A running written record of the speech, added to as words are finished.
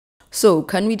So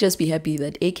can we just be happy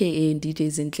that AKA and DJ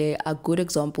Zinhle are good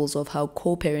examples of how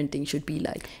co-parenting should be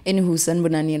like? Anywho,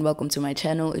 sanbonani and welcome to my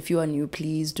channel. If you are new,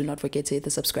 please do not forget to hit the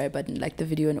subscribe button, like the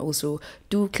video, and also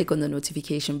do click on the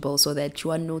notification bell so that you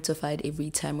are notified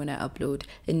every time when I upload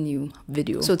a new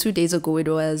video. So 2 days ago, it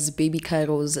was baby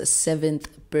Cairo's 7th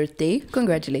birthday.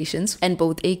 Congratulations. And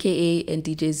both AKA and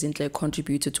DJ Zinhle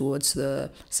contributed towards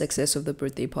the success of the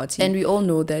birthday party. And we all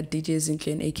know that DJ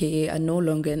Zinhle and AKA are no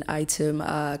longer an item.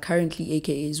 Currently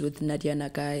AKA is with Nadia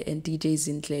Nagai and DJ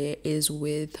Zinhle is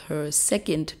with her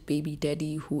second baby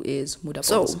daddy, who is Muda.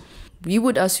 So we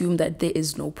would assume that there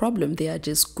is no problem. They are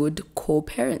just good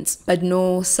co-parents. But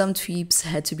no, some tweeps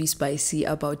had to be spicy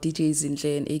about DJ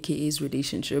Zinhle and AKA's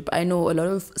relationship. I know a lot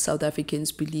of South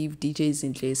Africans believe DJ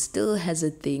Zinhle still has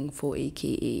a thing for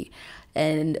AKA.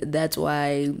 And that's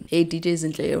why DJ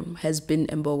Zinhle has been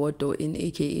Mbogodo in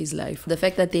AKA's life. The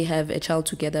fact that they have a child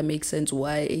together makes sense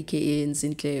why AKA and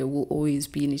Zinhle will always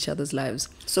be in each other's lives.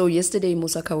 So yesterday,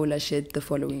 Musa Kaola shared the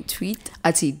following tweet.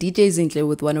 Ati, DJ Zinhle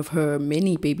with one of her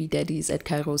many baby daddies at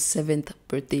Cairo's 7th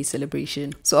birthday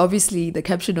celebration. So obviously the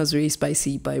caption was very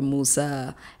spicy by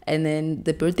Musa. And then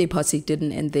the birthday party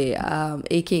didn't end there.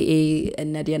 AKA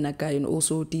and Nadia Nagai and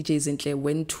also DJ Zinhle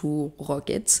went to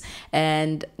Rockets,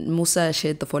 and Musa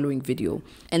shared the following video.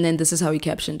 And then this is how he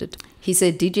captioned it. He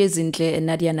said, DJ Zinhle and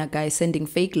Nadia Nagai sending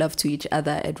fake love to each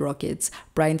other at Rockets,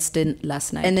 Bryanston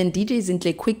last night. And then DJ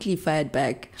Zinhle quickly fired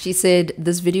back. She said,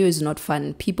 this video is not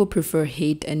fun. People prefer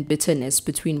hate and bitterness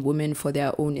between women for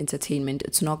their own entertainment.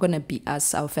 It's not gonna be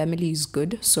us. Our family is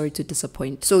good. Sorry to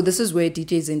disappoint. So this is where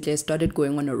DJ Zinhle started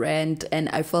going on a rant, and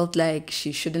I felt like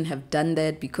she shouldn't have done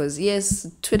that because yes,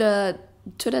 Twitter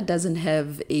doesn't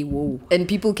have a woe and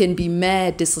people can be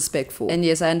mad disrespectful. And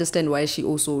yes, I understand why she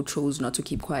also chose not to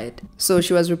keep quiet. So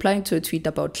she was replying to a tweet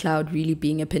about cloud really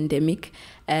being a pandemic,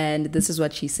 and this is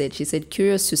what she said. She said,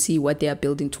 curious to see what they are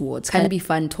building towards. Can it be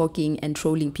fun talking and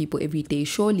trolling people every day?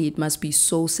 Surely it must be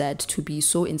so sad to be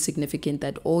so insignificant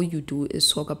that all you do is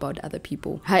talk about other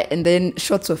people. Hi, and then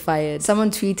shots were fired.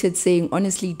 Someone tweeted saying,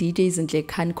 honestly, DJ Zinhle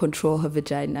can't control her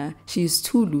vagina. She is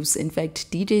too loose. In fact,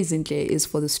 DJ Zinhle is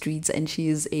for the streets and she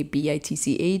is a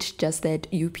bitch, just that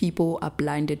you people are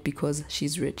blinded because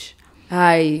she's rich.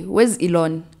 Hi, where's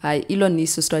Elon? Hi, Elon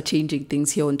needs to start changing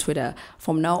things here on Twitter.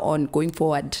 From now on, going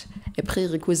forward, a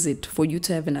prerequisite for you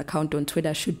to have an account on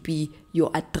Twitter should be your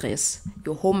address,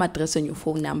 your home address and your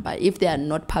phone number. If they are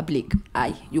not public,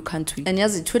 you can't tweet. And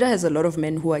yes, Twitter has a lot of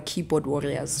men who are keyboard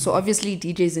warriors. So obviously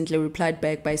DJ Zinhle replied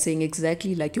back by saying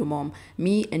exactly like your mom.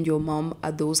 Me and your mom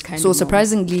are those kind of moms. So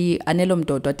surprisingly, Anelo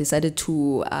Mdodo decided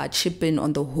to chip in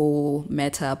on the whole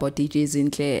matter about DJ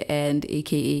Zinhle and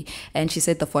AKA. And she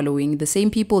said the following: the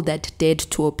same people that dared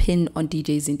to opine on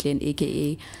DJ Zinhle and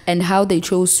AKA and how they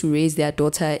chose to raise their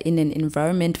daughter in an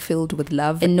environment filled with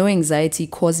love and no anxiety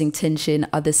causing tension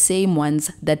are the same ones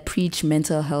that preach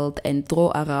mental health and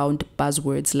throw around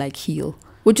buzzwords like heal.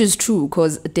 Which is true,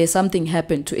 because there's something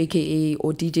happened to AKA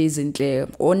or DJ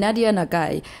Zinhle or Nadia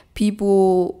Nagai,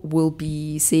 people will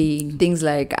be saying things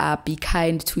like be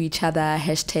kind to each other,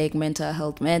 hashtag mental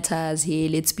health matters, hey,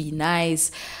 let's be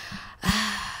nice.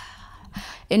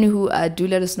 Anywho, do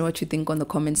let us know what you think on the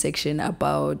comment section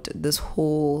about this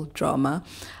whole drama.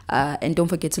 And don't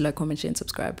forget to like, comment, share, and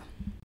subscribe.